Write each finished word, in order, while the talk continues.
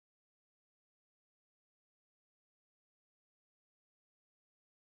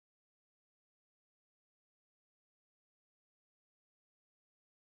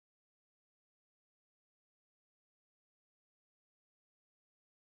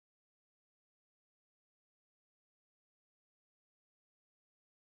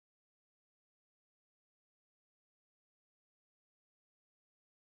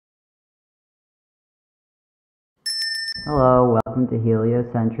Hello, welcome to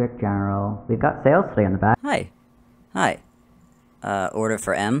Heliocentric General. We've got sales today on the back. Hi. Hi. Order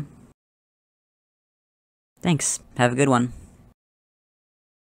for M? Thanks. Have a good one.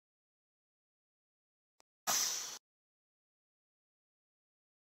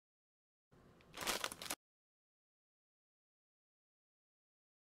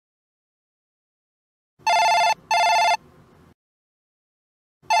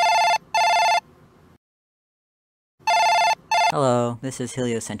 Hello, this is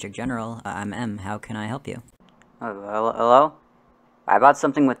Heliocentric General. I'm M. How can I help you? Hello? I bought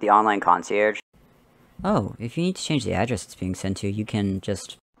something with the online concierge. Oh, if you need to change the address it's being sent to, you can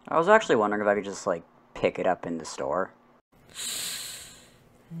just... I was actually wondering if I could just, pick it up in the store.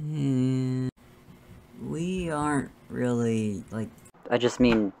 We aren't really, I just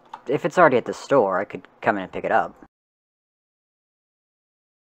mean, if it's already at the store, I could come in and pick it up.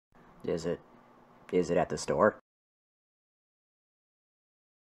 Is it at the store?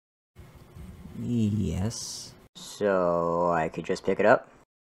 Yes. So, I could just pick it up?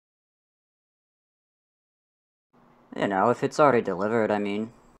 You know, if it's already delivered, I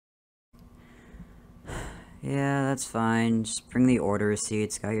mean. Yeah, that's fine. Just bring the order receipt.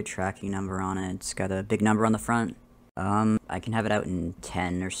 It's got your tracking number on it. It's got a big number on the front. I can have it out in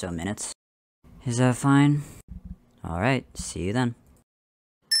 10 or so minutes. Is that fine? Alright, see you then.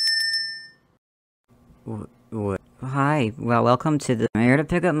 Hi, well, welcome to the... I'm here to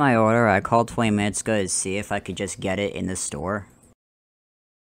pick up my order. I called 20 minutes ago to see if I could just get it in the store.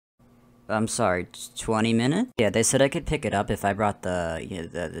 I'm sorry, 20 minutes? Yeah, they said I could pick it up if I brought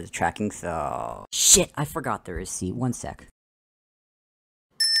the tracking oh, shit, I forgot the receipt. One sec.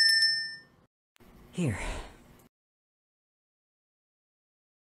 Here.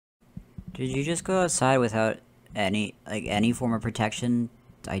 Did you just go outside without any form of protection?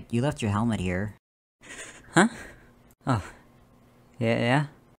 You left your helmet here. Huh? Oh. Yeah?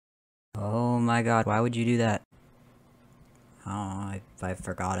 Oh my god, why would you do that? Oh, I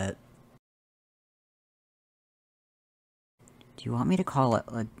forgot it. Do you want me to call it?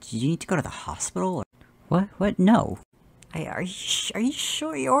 Do you need to go to the hospital? Or what? No. Are you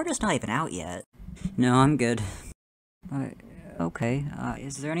sure your order's not even out yet? No, I'm good. Okay.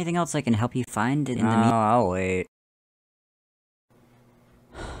 Is there anything else I can help you find in the meantime? No, I'll wait.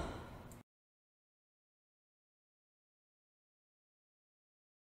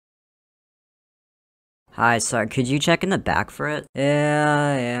 Hi, sorry, could you check in the back for it?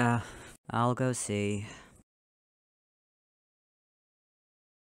 Yeah. I'll go see.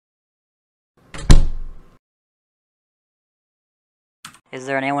 Is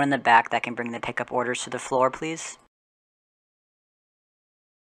there anyone in the back that can bring the pickup orders to the floor, please?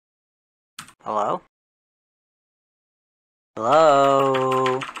 Hello?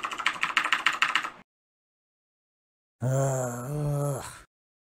 Hello? Ugh.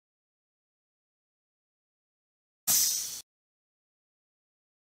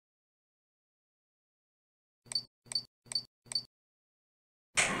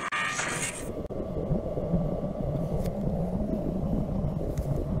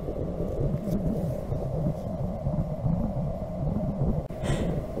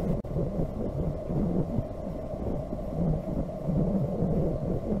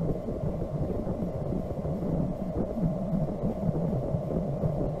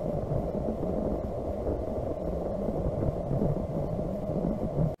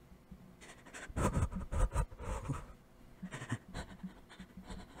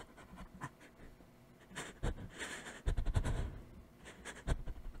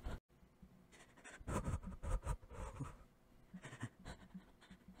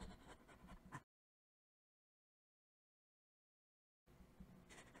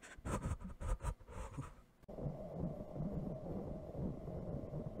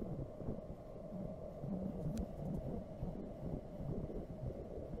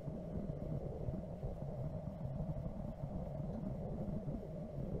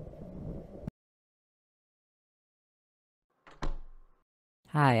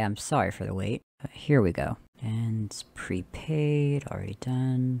 Hi, I'm sorry for the wait. Here we go. And it's prepaid, already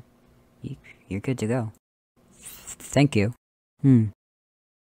done. You're good to go. Thank you.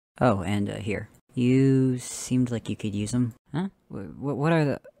 Oh, and here. You seemed like you could use them. Huh? What are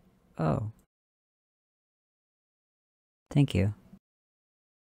the... Oh. Thank you.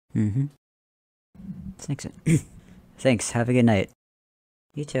 Thanks. Thanks, have a good night.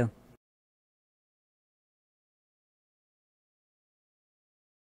 You too.